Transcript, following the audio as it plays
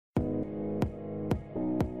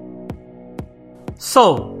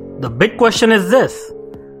So, the big question is this: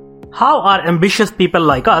 how are ambitious people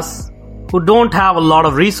like us, who don't have a lot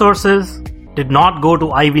of resources, did not go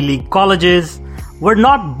to Ivy League colleges, were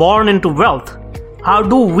not born into wealth, how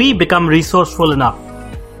do we become resourceful enough,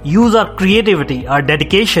 use our creativity, our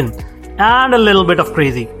dedication, and a little bit of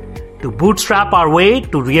crazy to bootstrap our way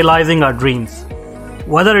to realizing our dreams?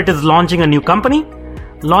 Whether it is launching a new company,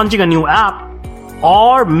 launching a new app,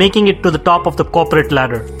 or making it to the top of the corporate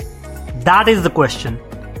ladder. That is the question.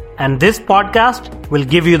 And this podcast will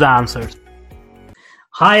give you the answers.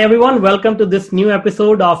 Hi everyone, welcome to this new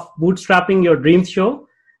episode of Bootstrapping Your Dreams Show.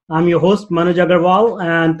 I'm your host Manoj Agarwal,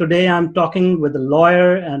 and today I'm talking with a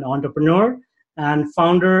lawyer and entrepreneur and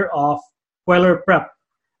founder of Queller Prep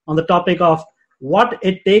on the topic of what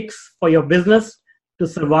it takes for your business to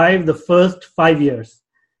survive the first 5 years,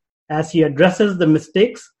 as he addresses the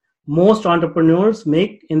mistakes most entrepreneurs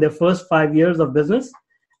make in their first 5 years of business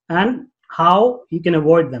and how you can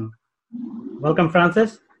avoid them. Welcome,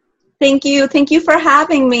 Frances. Thank you. Thank you for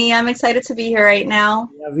having me. I'm excited to be here right now.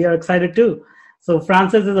 Yeah, we are excited too. So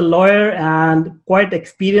Frances is a lawyer and quite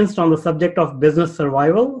experienced on the subject of business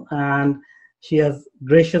survival, and she has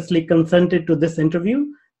graciously consented to this interview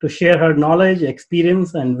to share her knowledge,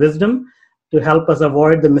 experience, and wisdom to help us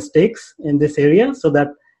avoid the mistakes in this area so that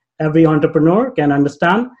every entrepreneur can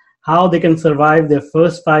understand how they can survive their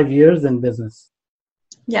first 5 years in business.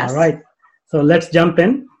 Yes. All right. So let's jump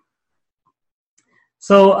in.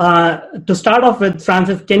 So to start off with,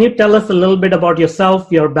 Frances, can you tell us a little bit about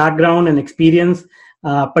yourself, your background and experience,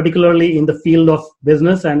 particularly in the field of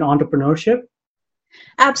business and entrepreneurship?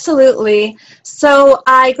 Absolutely. So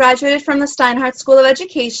I graduated from the Steinhardt School of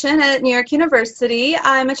Education at New York University.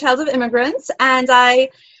 I'm a child of immigrants, and I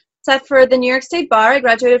sat for the New York State Bar. I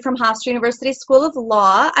graduated from Hofstra University School of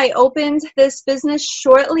Law. I opened this business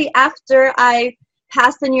shortly after I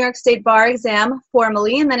passed the New York State Bar exam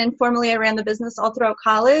formally, and then informally I ran the business all throughout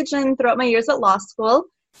college and throughout my years at law school.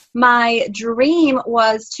 My dream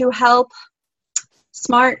was to help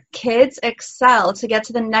smart kids excel to get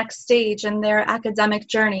to the next stage in their academic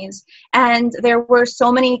journeys. And there were so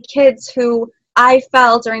many kids who I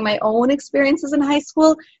felt during my own experiences in high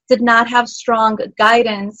school did not have strong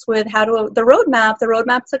guidance with the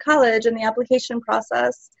roadmap to college and the application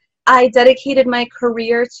process. I dedicated my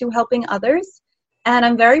career to helping others. And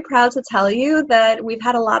I'm very proud to tell you that we've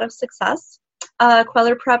had a lot of success.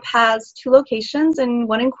 Queller Prep has 2 locations,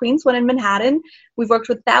 one in Queens, one in Manhattan. We've worked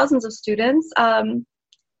with thousands of students,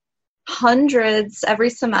 hundreds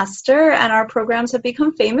every semester, and our programs have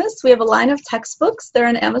become famous. We have a line of textbooks. They're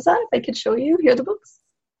on Amazon. If I could show you, here are the books.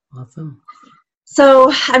 Awesome.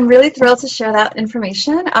 So I'm really thrilled to share that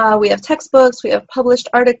information. We have textbooks. We have published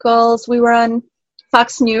articles. We were on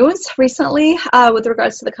Fox News recently with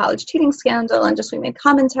regards to the college cheating scandal, and we made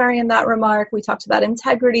commentary in that remark. We talked about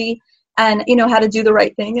integrity and, how to do the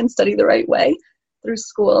right thing and study the right way through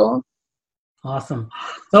school. Awesome.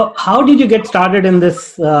 So how did you get started in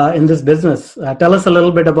this business? Tell us a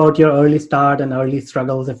little bit about your early start and early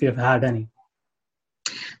struggles, if you've had any.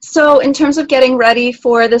 So in terms of getting ready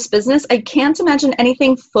for this business, I can't imagine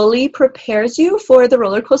anything fully prepares you for the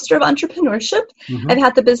roller coaster of entrepreneurship. Mm-hmm. I've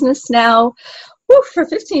had the business now for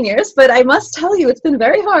 15 years, but I must tell you, it's been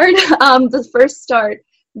very hard. The first start,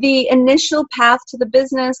 the initial path to the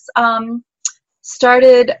business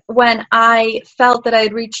started when I felt that I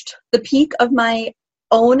had reached the peak of my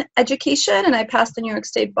own education and I passed the New York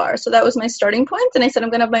State Bar. So that was my starting point. And I said, I'm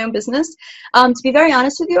going to have my own business. To be very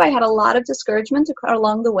honest with you, I had a lot of discouragement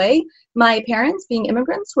along the way. My parents, being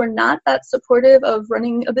immigrants, were not that supportive of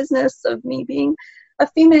running a business, of me being a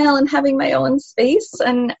female and having my own space,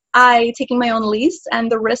 and I taking my own lease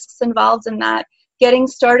and the risks involved in that. Getting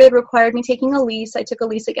started required me taking a lease. I took a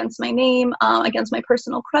lease against my name, against my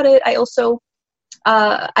personal credit. I also,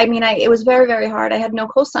 it was very, very hard. I had no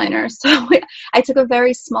cosigner, so I took a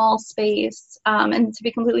very small space. And to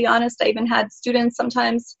be completely honest, I even had students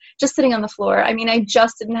sometimes just sitting on the floor. I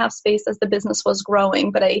just didn't have space as the business was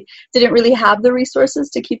growing, but I didn't really have the resources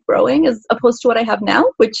to keep growing as opposed to what I have now,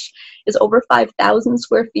 which is over 5,000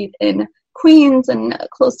 square feet in Queens and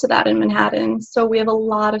close to that in Manhattan. So we have a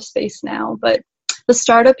lot of space now, but the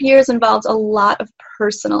startup years involved a lot of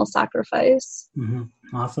personal sacrifice. Mm-hmm.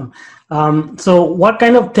 Awesome. So what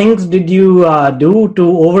kind of things did you do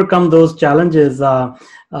to overcome those challenges?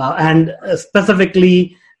 And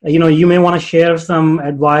specifically, you may want to share some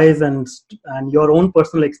advice and your own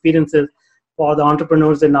personal experiences for the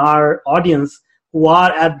entrepreneurs in our audience who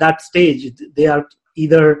are at that stage. They are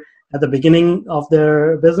either at the beginning of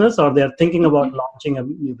their business or they're thinking about launching a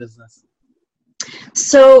new business.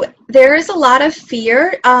 So there is a lot of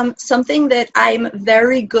fear. Something that I'm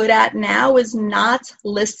very good at now is not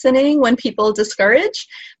listening when people discourage.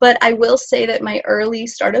 But I will say that my early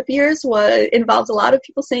startup years involved a lot of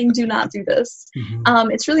people saying, "Do not do this."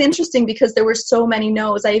 Mm-hmm. It's really interesting because there were so many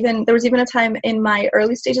no's. There was even a time in my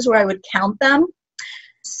early stages where I would count them.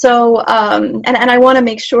 So, and I want to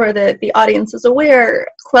make sure that the audience is aware,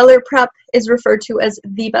 Queller Prep is referred to as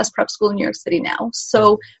the best prep school in New York City now.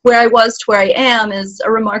 So where I was to where I am is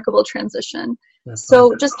a remarkable transition.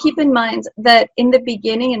 So just keep in mind that in the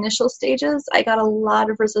beginning, initial stages, I got a lot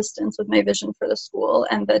of resistance with my vision for the school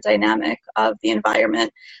and the dynamic of the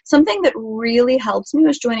environment. Something that really helps me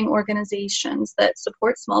was joining organizations that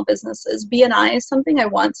support small businesses. BNI is something I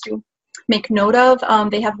want to make note of.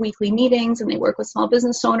 They have weekly meetings and they work with small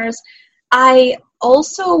business owners. I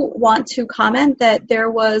also want to comment that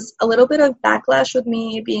there was a little bit of backlash with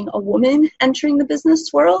me being a woman entering the business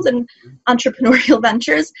world and entrepreneurial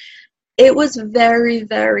ventures. It was very,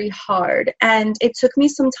 very hard, and it took me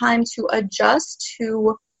some time to adjust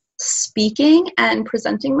to speaking and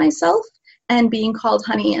presenting myself and being called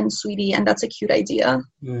honey and sweetie, and that's a cute idea.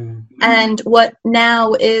 And what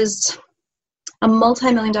now is a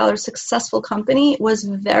multi-million-dollar successful company was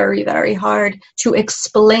very, very hard to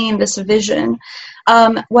explain this vision.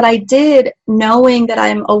 What I did, knowing that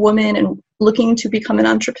I'm a woman and looking to become an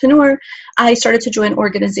entrepreneur, I started to join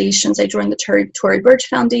organizations. I joined the Tory Burch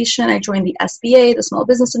Foundation. I joined the SBA, the Small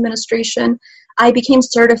Business Administration. I became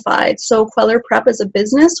certified. So Queller Prep as a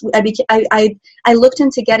business, I looked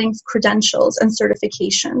into getting credentials and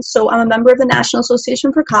certifications. So I'm a member of the National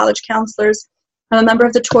Association for College Counselors. I'm a member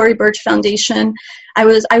of the Tory Burch Foundation. I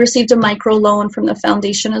received a microloan from the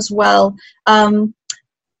foundation as well.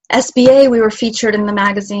 SBA, we were featured in the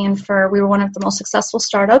magazine we were one of the most successful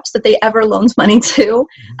startups that they ever loaned money to.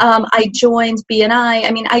 I joined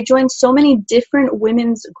BNI. I joined so many different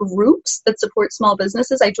women's groups that support small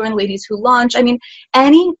businesses. I joined Ladies Who Launch.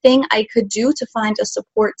 Anything I could do to find a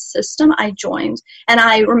support system, I joined. And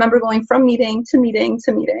I remember going from meeting to meeting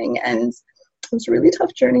to meeting, and it was a really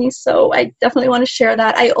tough journey, so I definitely want to share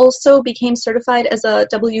that. I also became certified as a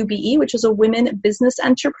WBE, which is a Women Business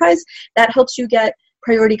Enterprise. That helps you get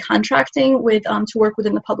priority contracting with to work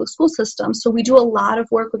within the public school system. So we do a lot of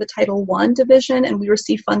work with the Title I division, and we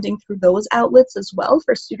receive funding through those outlets as well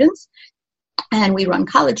for students. And we run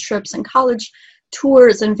college trips and college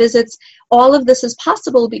tours and visits. All of this is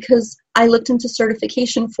possible because I looked into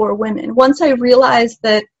certification for women. Once I realized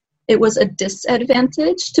that it was a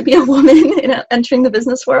disadvantage to be a woman entering the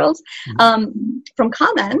business world from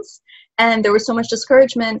comments, and there was so much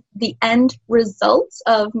discouragement, the end results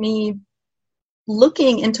of me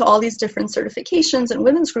looking into all these different certifications and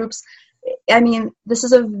women's groups, this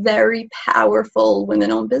is a very powerful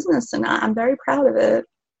women-owned business, and I'm very proud of it.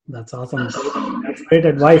 That's awesome. That's great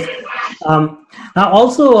advice. Now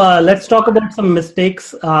also, let's talk about some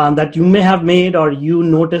mistakes that you may have made or you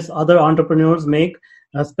notice other entrepreneurs make,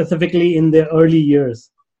 specifically in their early years.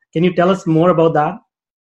 Can you tell us more about that?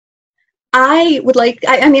 I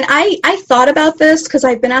thought about this because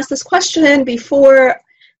I've been asked this question before.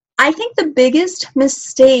 I think the biggest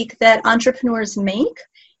mistake that entrepreneurs make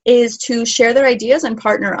is to share their ideas and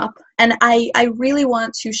partner up. And I really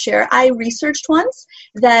want to share. I researched once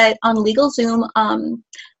that on LegalZoom,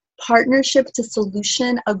 partnership to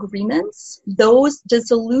solution agreements, those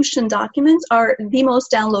dissolution documents are the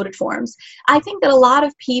most downloaded forms. I think that a lot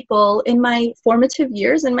of people in my formative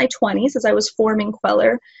years, in my 20s, as I was forming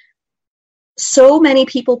Queller, so many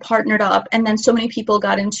people partnered up, and then so many people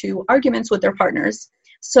got into arguments with their partners.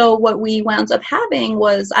 So what we wound up having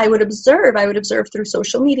was I would observe through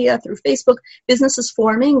social media, through Facebook, businesses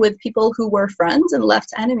forming with people who were friends and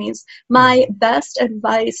left enemies. My best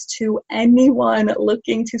advice to anyone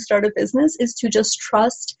looking to start a business is to just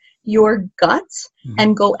trust your gut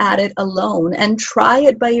and go at it alone and try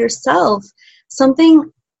it by yourself.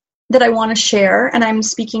 Something that I want to share, and I'm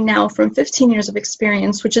speaking now from 15 years of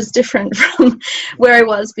experience, which is different from where I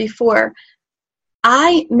was before.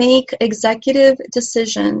 I make executive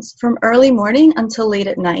decisions from early morning until late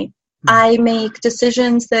at night. I make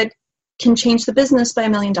decisions that can change the business by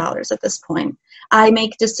 $1 million at this point. I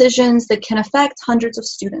make decisions that can affect hundreds of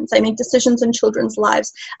students. I make decisions in children's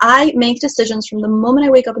lives. I make decisions from the moment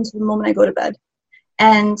I wake up until the moment I go to bed.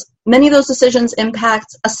 And many of those decisions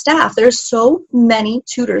impact a staff. There's so many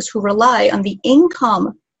tutors who rely on the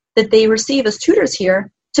income that they receive as tutors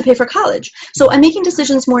here to pay for college. So I'm making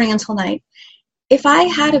decisions morning until night. If I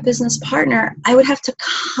had a business partner, I would have to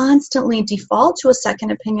constantly default to a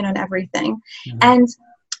second opinion on everything. And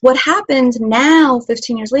what happened now,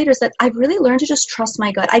 15 years later, is that I've really learned to just trust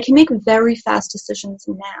my gut. I can make very fast decisions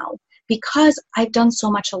now because I've done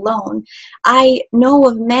so much alone. I know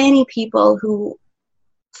of many people who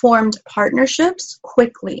formed partnerships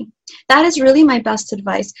quickly. That is really my best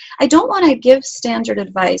advice. I don't want to give standard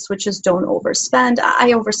advice, which is don't overspend.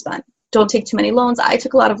 I overspent. Don't take too many loans. I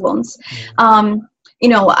took a lot of loans.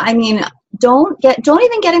 Don't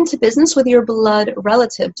even get into business with your blood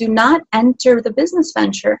relative. Do not enter the business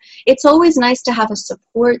venture. It's always nice to have a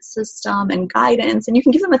support system and guidance, and you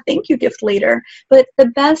can give them a thank you gift later. But the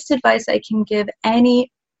best advice I can give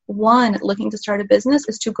anyone looking to start a business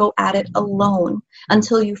is to go at it alone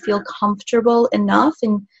until you feel comfortable enough,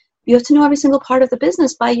 and you have to know every single part of the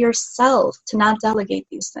business by yourself to not delegate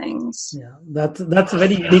these things. Yeah, that's a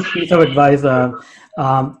very unique piece of advice.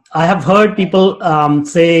 I have heard people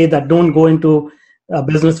say that don't go into a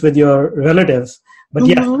business with your relatives, but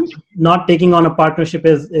yes, not taking on a partnership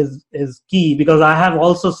is key, because I have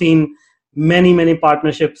also seen many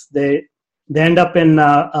partnerships. They end up in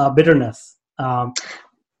bitterness.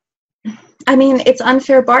 It's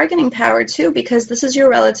unfair bargaining power too, because this is your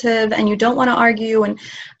relative and you don't want to argue, and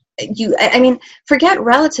forget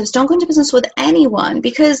relatives. Don't go into business with anyone,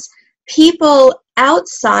 because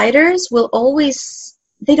outsiders will always,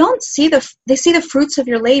 they see the fruits of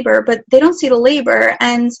your labor, but they don't see the labor.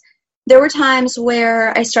 And there were times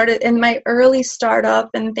where I started in my early startup,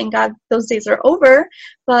 and thank God those days are over,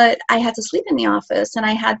 but I had to sleep in the office, and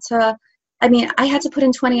I had to put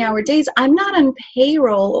in 20-hour days. I'm not on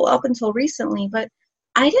payroll up until recently, but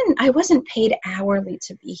I wasn't paid hourly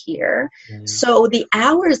to be here. Mm-hmm. So the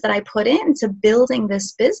hours that I put into building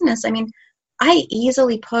this business, I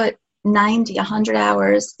easily put 90, 100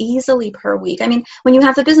 hours easily per week. When you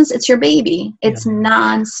have the business, it's your baby. It's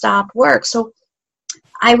nonstop work. So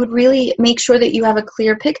I would really make sure that you have a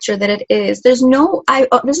clear picture that it is. This is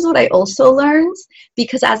what I also learned,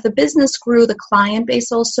 because as the business grew, the client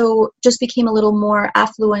base also just became a little more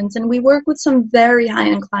affluent, and we work with some very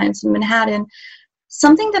high-end clients in Manhattan.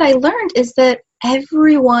 Something that I learned is that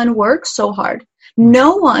everyone works so hard.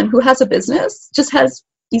 No one who has a business just has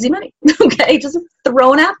easy money, okay, just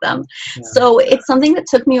thrown at them. Yeah. So it's something that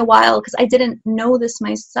took me a while, because I didn't know this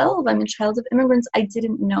myself. I'm a child of immigrants. I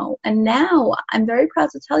didn't know. And now I'm very proud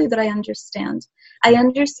to tell you that I understand. I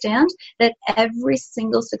understand that every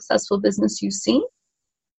single successful business you see,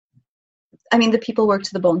 the people work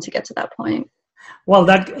to the bone to get to that point. Well,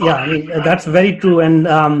 that's very true. And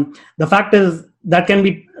the fact is, that can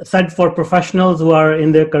be said for professionals who are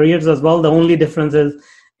in their careers as well. The only difference is,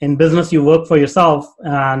 in business, you work for yourself,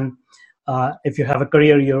 and if you have a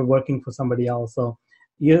career, you're working for somebody else. So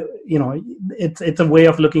it's a way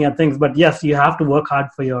of looking at things. But yes, you have to work hard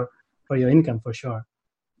for your income, for sure.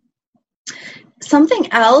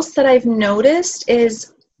 Something else that I've noticed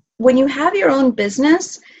is, when you have your own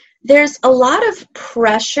business, there's a lot of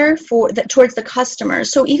pressure towards the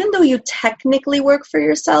customers. So even though you technically work for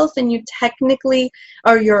yourself and you technically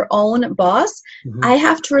are your own boss, I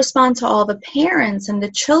have to respond to all the parents and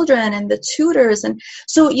the children and the tutors. And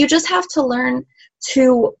so you just have to learn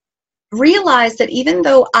to realize that even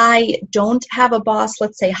though I don't have a boss,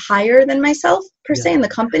 let's say, higher than myself per se in the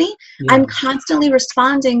company, I'm constantly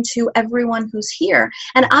responding to everyone who's here.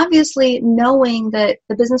 And obviously knowing that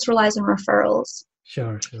the business relies on referrals.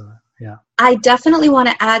 Sure. Yeah. I definitely want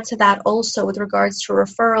to add to that also with regards to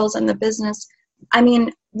referrals and the business.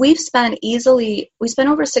 We spend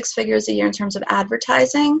over 6 figures a year in terms of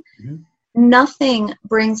advertising. Nothing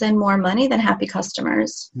brings in more money than happy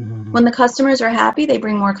customers. When the customers are happy, they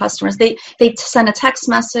bring more customers. They send a text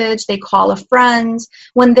message, they call a friend.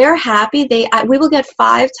 When they're happy, we will get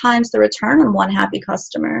 5 times the return on one happy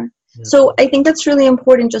customer. Yes. So I think that's really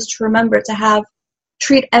important, just to remember to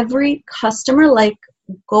treat every customer like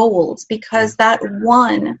gold, because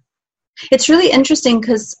it's really interesting,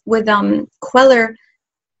 because with Queller,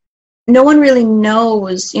 no one really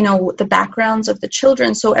knows, the backgrounds of the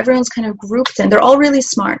children. So everyone's kind of grouped in. They're all really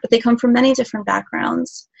smart, but they come from many different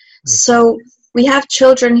backgrounds. So we have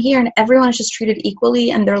children here, and everyone is just treated equally,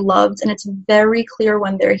 and they're loved. And it's very clear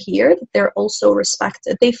when they're here that they're also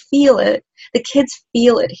respected. They feel it. The kids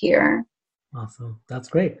feel it here. Awesome. That's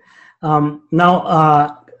great.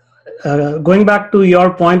 Now, going back to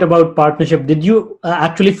your point about partnership, did you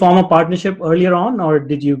actually form a partnership earlier on, or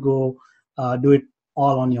did you go do it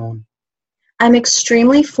all on your own? I'm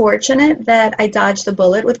extremely fortunate that I dodged the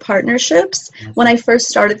bullet with partnerships. When I first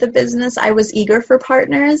started the business, I was eager for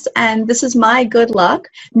partners, and this is my good luck.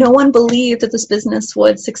 No one believed that this business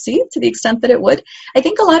would succeed to the extent that it would. I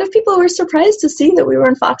think a lot of people were surprised to see that we were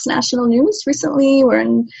in Fox National News recently.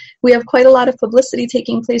 We have quite a lot of publicity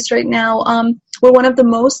taking place right now. We're one of the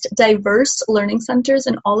most diverse learning centers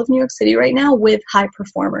in all of New York City right now, with high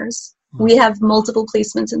performers. We have multiple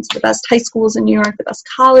placements into the best high schools in New York, the best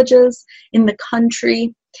colleges in the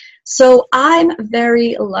country. So I'm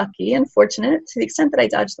very lucky and fortunate to the extent that I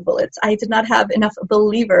dodged the bullets. I did not have enough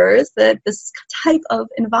believers that this type of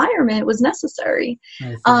environment was necessary.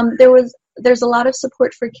 There's a lot of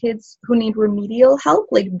support for kids who need remedial help,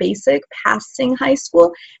 like basic passing high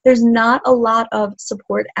school. There's not a lot of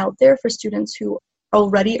support out there for students who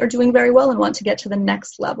already are doing very well and want to get to the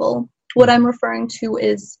next level. What I'm referring to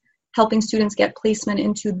is helping students get placement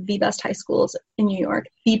into the best high schools in New York,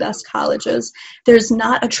 the best colleges. There's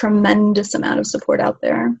not a tremendous amount of support out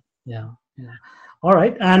there. Yeah. All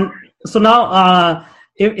right. And so now,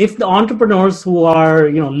 if the entrepreneurs who are,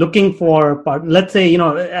 looking for let's say,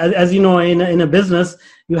 as you know, in a business,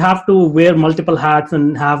 you have to wear multiple hats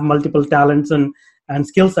and have multiple talents and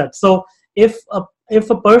skill sets. So if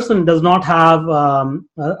a person does not have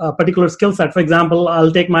a particular skill set, for example,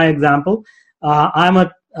 I'll take my example. I'm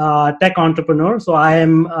a tech entrepreneur, so I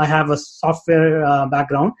have a software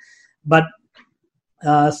background, but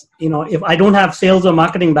if I don't have sales or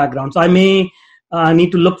marketing background, so I may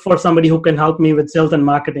need to look for somebody who can help me with sales and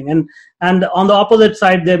marketing. And on the opposite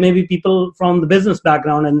side, there may be people from the business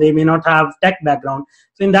background and they may not have tech background.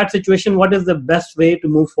 So in that situation, what is the best way to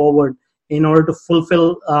move forward in order to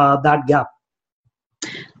fulfill that gap?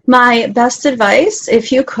 My best advice,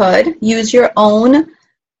 if you could, use your own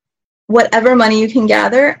whatever money you can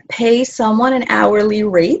gather, pay someone an hourly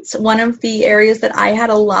rate. One of the areas that I had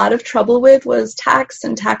a lot of trouble with was tax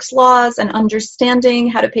and tax laws and understanding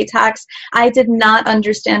how to pay tax. I did not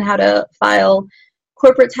understand how to file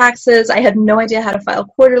corporate taxes. I had no idea how to file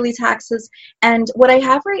quarterly taxes. And what I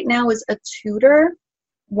have right now is a tutor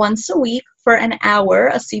once a week for an hour,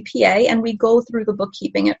 a CPA, and we go through the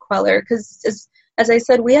bookkeeping at Queller because as I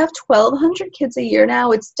said, we have 1,200 kids a year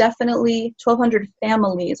now. It's definitely 1,200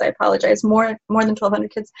 families. I apologize, more than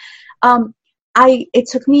 1,200 kids. It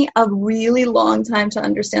took me a really long time to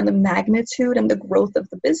understand the magnitude and the growth of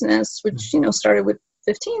the business, which started with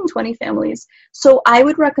 15, 20 families. So I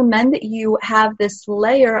would recommend that you have this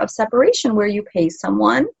layer of separation where you pay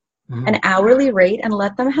someone an hourly rate and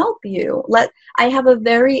let them help you. I have a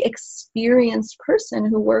very experienced person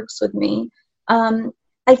who works with me.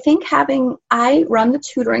 I think I run the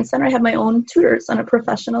tutoring center. I have my own tutors on a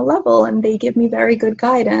professional level, and they give me very good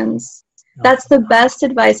guidance. That's the best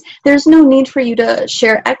advice. There's no need for you to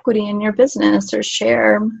share equity in your business or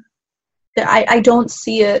share. I don't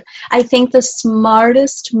see it. I think the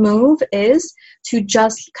smartest move is to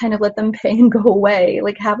just kind of let them pay and go away.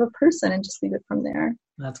 Like have a person and just leave it from there.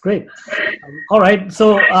 That's great. All right.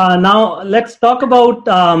 So now let's talk about,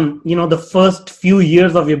 the first few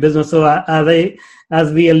years of your business. So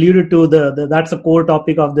as we alluded to, that's a core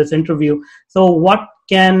topic of this interview. So what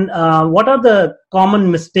are the common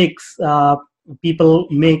mistakes people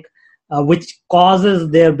make which causes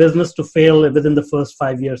their business to fail within the first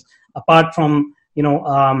 5 years, apart from,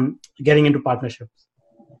 getting into partnerships?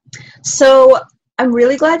 So I'm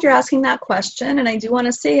really glad you're asking that question. And I do want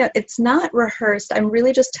to say it's not rehearsed. I'm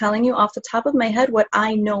really just telling you off the top of my head what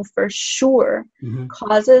I know for sure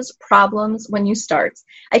causes problems when you start.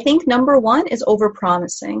 I think number one is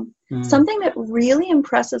overpromising. Something that really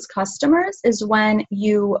impresses customers is when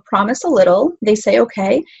you promise a little, they say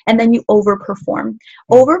okay, and then you overperform.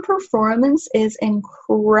 Overperformance is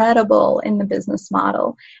incredible in the business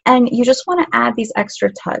model. And you just want to add these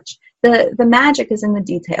extra touch. The magic is in the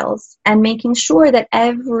details and making sure that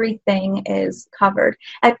everything is covered.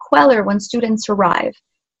 At Queller, when students arrive,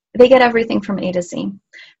 they get everything from A to Z.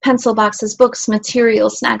 Pencil boxes, books,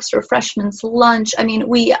 materials, snacks, refreshments, lunch. I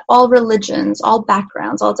mean, all religions, all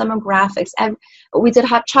backgrounds, all demographics. We did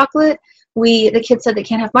hot chocolate. The kids said they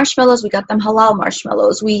can't have marshmallows. We got them halal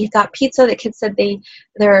marshmallows. We got pizza. The kids said they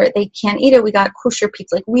can't eat it. We got kosher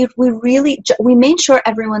pizza. Like we made sure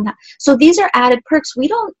everyone. So these are added perks. We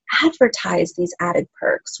don't advertise these added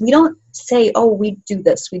perks. We don't say, oh, we do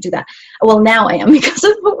this, we do that. Well, now I am because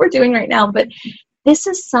of what we're doing right now. But this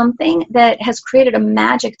is something that has created a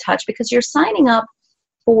magic touch because you're signing up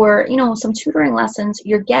for, some tutoring lessons.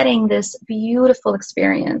 You're getting this beautiful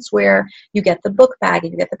experience where you get the book bag,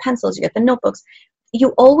 you get the pencils, you get the notebooks. You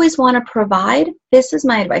always want to provide. This is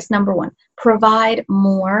my advice. Number one, provide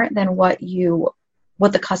more than what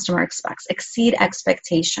the customer expects. Exceed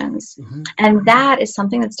expectations. And that is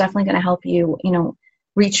something that's definitely going to help you,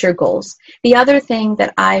 reach your goals. The other thing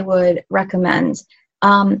that I would recommend,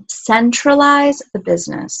 centralize the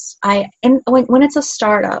business. When it's a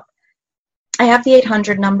startup, I have the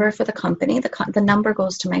 800 number for the company. The number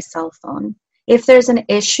goes to my cell phone. If there's an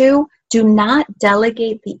issue, Do not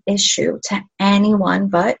delegate the issue to anyone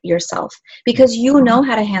but yourself, because you know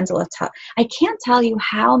how to handle it. I can't tell you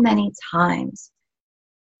how many times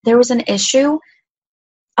there was an issue,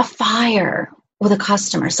 a fire with a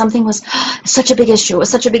customer. Something was such a big issue. It was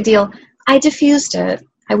such a big deal. I diffused it.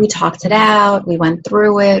 We talked it out. We went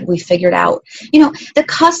through it. We figured out, the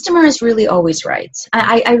customer is really always right.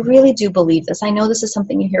 I really do believe this. I know this is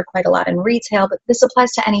something you hear quite a lot in retail, but this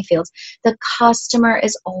applies to any field. The customer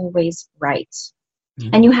is always right. Mm-hmm.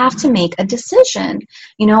 And you have to make a decision.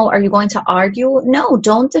 Are you going to argue? No,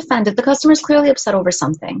 don't defend it. The customer is clearly upset over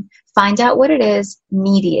something. Find out what it is,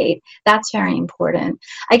 mediate. That's very important.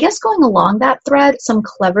 I guess going along that thread, some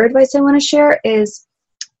clever advice I want to share is,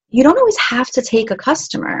 you don't always have to take a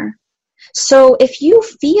customer. So if you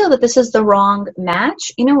feel that this is the wrong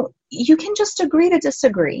match, you can just agree to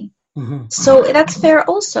disagree. Mm-hmm. So that's fair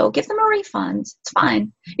also. Give them a refund. It's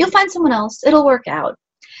fine. You'll find someone else. It'll work out.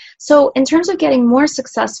 So in terms of getting more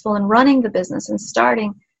successful in running the business and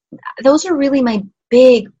starting, those are really my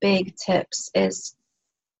big, big tips, is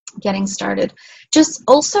getting started. Just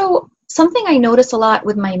also something I notice a lot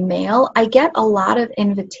with my mail, I get a lot of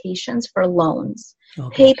invitations for loans.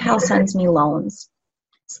 Okay. PayPal sends me loans.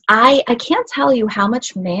 I can't tell you how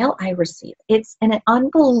much mail I receive. It's an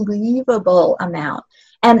unbelievable amount.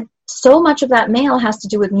 And so much of that mail has to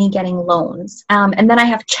do with me getting loans. And then I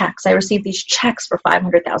have checks. I receive these checks for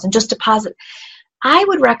 $500,000, just deposit. I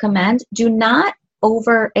would recommend, do not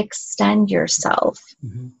overextend yourself.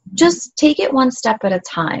 Mm-hmm. Just take it one step at a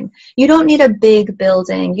time. You don't need a big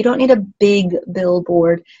building. You don't need a big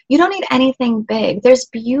billboard. You don't need anything big. There's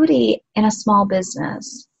beauty in a small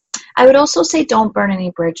business. I would also say don't burn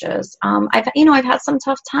any bridges. I've had some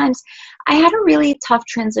tough times. I had a really tough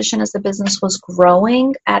transition as the business was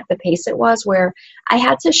growing at the pace it was, where I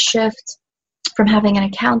had to shift from having an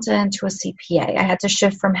accountant to a CPA. I had to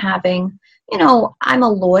shift from having, I'm a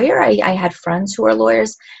lawyer. I had friends who are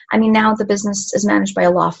lawyers. Now the business is managed by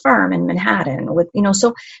a law firm in Manhattan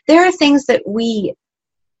so there are things that we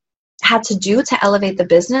had to do to elevate the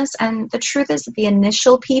business. And the truth is that the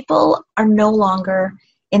initial people are no longer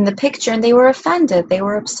in the picture, and they were offended. They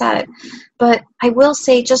were upset. But I will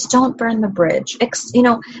say, just don't burn the bridge.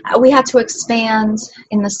 We had to expand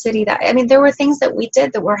in the city. There were things that we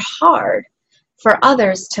did that were hard for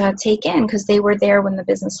others to take in because they were there when the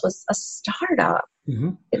business was a startup.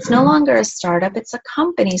 Mm-hmm. It's no longer a startup, it's a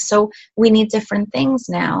company. So we need different things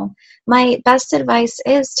now. My best advice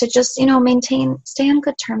is to just, stay on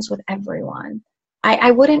good terms with everyone.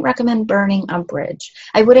 I wouldn't recommend burning a bridge.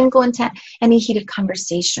 I wouldn't go into any heated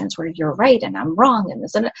conversations where you're right and I'm wrong and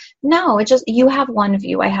this and that. No, you have one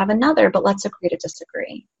view, I have another, but let's agree to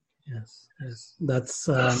disagree. Yes. That's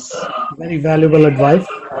very valuable advice.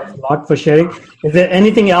 Thanks a lot for sharing. Is there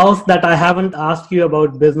anything else that I haven't asked you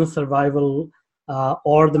about business survival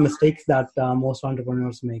or the mistakes that most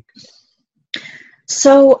entrepreneurs make?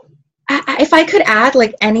 So if I could add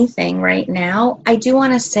anything right now, I do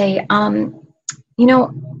want to say, I'm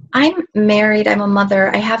married, I'm a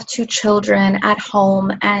mother, I have 2 children at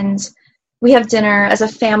home, and we have dinner as a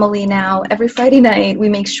family now. Every Friday night, we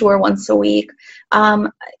make sure once a week.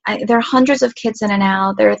 There are hundreds of kids in and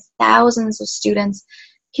out. There are thousands of students.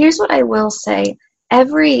 Here's what I will say.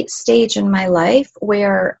 Every stage in my life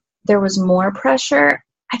where there was more pressure,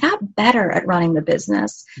 I got better at running the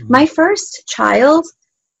business. Mm-hmm. My first child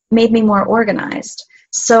made me more organized.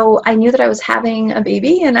 So I knew that I was having a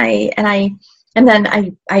baby, and then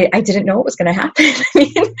I didn't know what was going to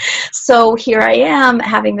happen. So here I am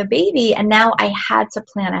having the baby, and now I had to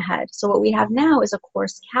plan ahead. So what we have now is a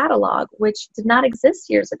course catalog, which did not exist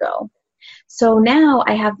years ago. So now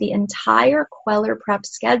I have the entire Queller Prep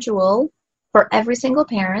schedule for every single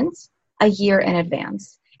parent a year in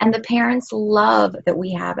advance. And the parents love that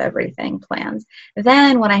we have everything planned.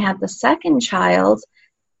 Then when I had the second child,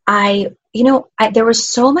 there was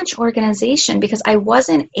so much organization because I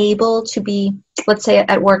wasn't able to be, let's say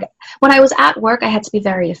at work. When I was at work, I had to be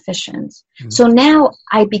very efficient. Mm-hmm. So now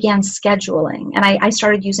I began scheduling, and I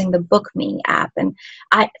started using the BookMe app, and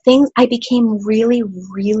I became really,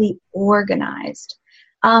 really organized.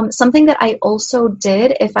 Something that I also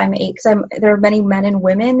did, there are many men and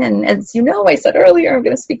women, and as you know, I said earlier, I'm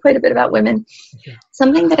going to speak quite a bit about women. Okay.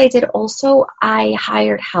 Something that I did also, I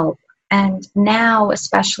hired help. And now,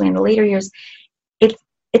 especially in the later years,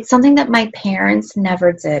 it's something that my parents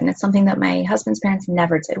never did. And it's something that my husband's parents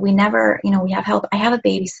never did. We never, we have help. I have a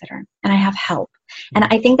babysitter and I have help. And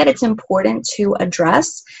I think that it's important to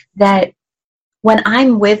address that when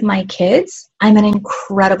I'm with my kids, I'm an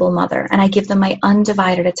incredible mother and I give them my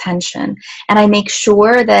undivided attention. And I make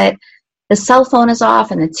sure that the cell phone is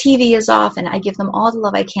off and the TV is off and I give them all the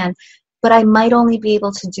love I can. but I might only be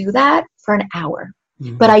able to do that for an hour.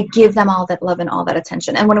 But I give them all that love and all that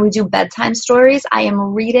attention. And when we do bedtime stories, I am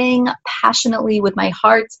reading passionately with my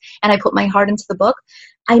heart, and I put my heart into the book.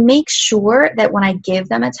 I make sure that when I give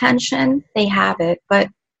them attention, they have it. But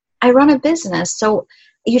I run a business, so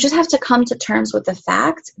you just have to come to terms with the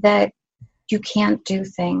fact that you can't do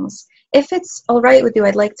things. If it's all right with you,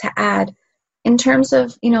 I'd like to add, in terms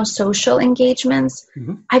of, social engagements,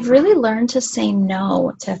 I've really learned to say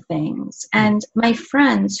no to things. And my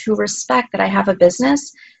friends who respect that I have a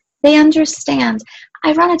business, they understand.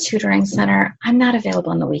 I run a tutoring center. I'm not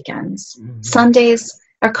available on the weekends. Sundays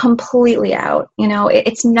are completely out.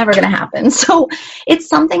 It's never going to happen. So it's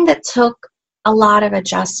something that took a lot of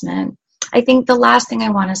adjustment. I think the last thing I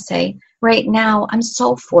want to say right now, I'm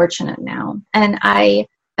so fortunate now. And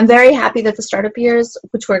I'm very happy that the startup years,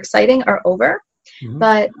 which were exciting, are over.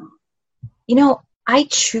 But, I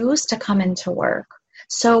choose to come into work.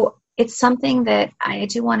 So it's something that I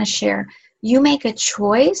do want to share. You make a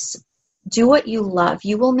choice. Do what you love.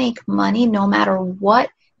 You will make money no matter what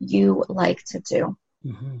you like to do.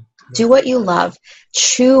 Do what you love.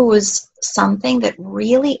 Choose something that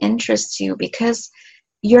really interests you, because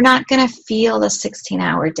you're not going to feel the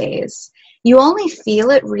 16-hour days. You only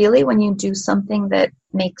feel it really when you do something that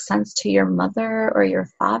makes sense to your mother or your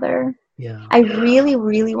father. Yeah. I really,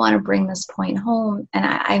 really want to bring this point home. And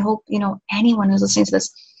I hope, anyone who's listening to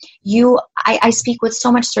this, I speak with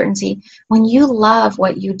so much certainty. When you love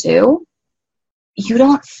what you do, you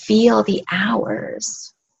don't feel the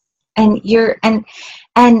hours.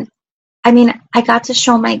 I got to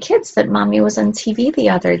show my kids that mommy was on TV the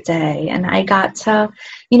other day, and I got to,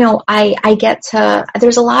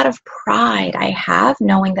 there's a lot of pride I have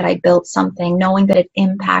knowing that I built something, knowing that it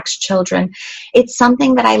impacts children. It's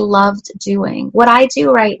something that I loved doing. What I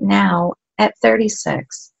do right now at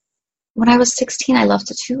 36, when I was 16, I loved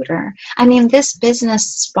to tutor. This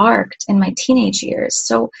business sparked in my teenage years.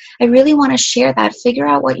 So I really want to share that. Figure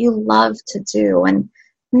out what you love to do, and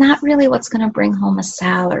not really what's going to bring home a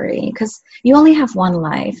salary, because you only have one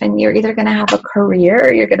life, and you're either going to have a career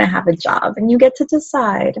or you're going to have a job, and you get to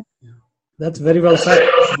decide. That's very well said.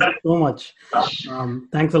 Thank you so much.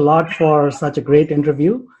 Thanks a lot for such a great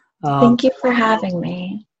interview. Thank you for having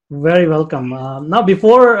me. Very welcome. Now,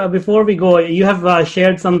 before we go, you have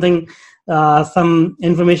shared some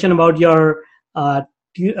information about your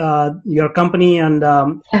company and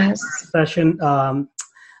session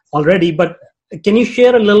already, but can you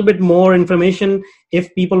share a little bit more information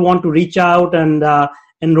if people want to reach out and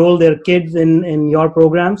enroll their kids in your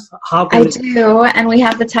programs? How can do, and we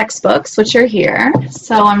have the textbooks, which are here.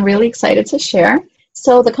 So I'm really excited to share.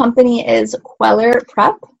 So the company is Queller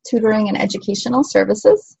Prep, Tutoring and Educational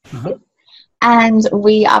Services. And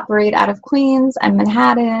we operate out of Queens and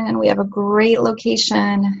Manhattan, and we have a great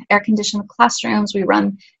location, air-conditioned classrooms. We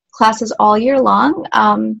run classes all year long.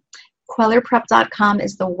 QuellerPrep.com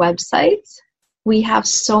is the website. We have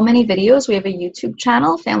so many videos. We have a YouTube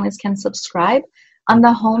channel. Families can subscribe. On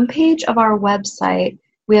the homepage of our website,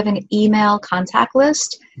 we have an email contact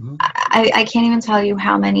list. I can't even tell you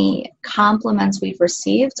how many compliments we've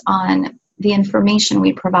received on the information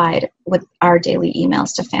we provide with our daily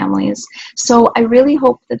emails to families. So I really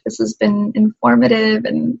hope that this has been informative,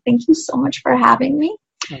 and thank you so much for having me.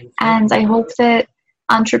 And I hope that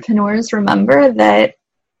entrepreneurs remember that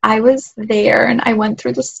I was there and I went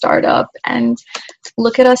through the startup, and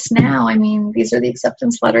look at us now. These are the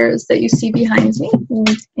acceptance letters that you see behind me.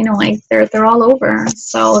 They're all over.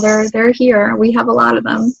 So they're here. We have a lot of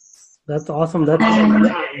them. That's awesome.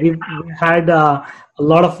 We've had a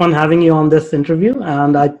lot of fun having you on this interview,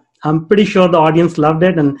 and I'm pretty sure the audience loved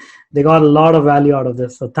it and they got a lot of value out of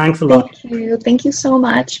this. So thanks a lot. Thank you. Thank you so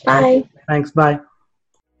much. Bye. Thanks. Bye.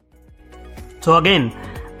 So again,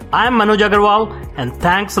 I'm Manoj Agarwal, and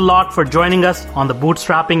thanks a lot for joining us on the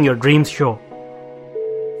Bootstrapping Your Dreams show.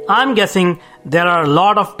 I'm guessing there are a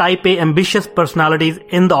lot of type A ambitious personalities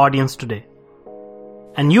in the audience today.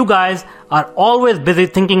 And you guys are always busy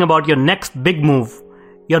thinking about your next big move,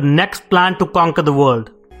 your next plan to conquer the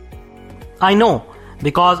world. I know,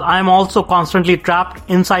 because I'm also constantly trapped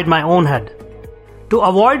inside my own head. To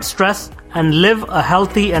avoid stress and live a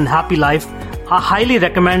healthy and happy life, I highly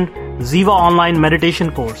recommend Ziva Online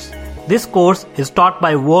Meditation course. This course is taught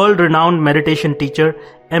by world-renowned meditation teacher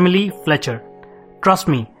Emily Fletcher. Trust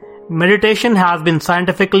me, meditation has been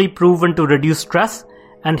scientifically proven to reduce stress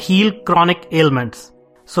and heal chronic ailments.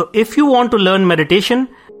 So if you want to learn meditation,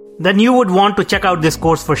 then you would want to check out this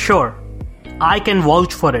course for sure. I can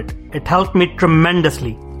vouch for it. It helped me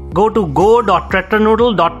tremendously. Go to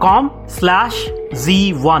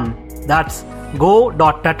go.tetranoodle.com/Z1. That's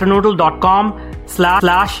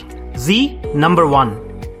go.tetranoodle.com/Z1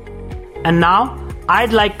 Z1. And now,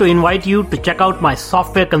 I'd like to invite you to check out my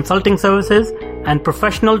software consulting services and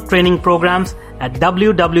professional training programs at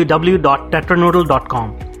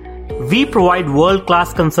www.tetranoodle.com. We provide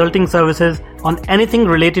world-class consulting services on anything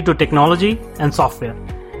related to technology and software.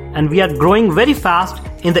 And we are growing very fast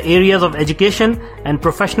in the areas of education and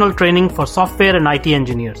professional training for software and IT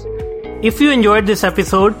engineers. If you enjoyed this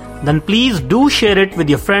episode, then please do share it with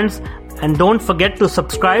your friends and don't forget to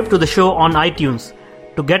subscribe to the show on iTunes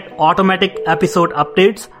to get automatic episode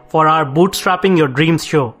updates for our Bootstrapping Your Dreams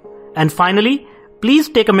show. And finally, please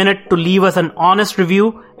take a minute to leave us an honest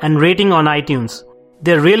review and rating on iTunes.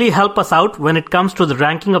 They really help us out when it comes to the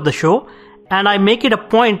ranking of the show, and I make it a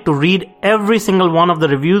point to read every single one of the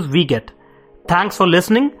reviews we get. Thanks for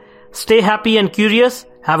listening. Stay happy and curious.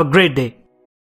 Have a great day.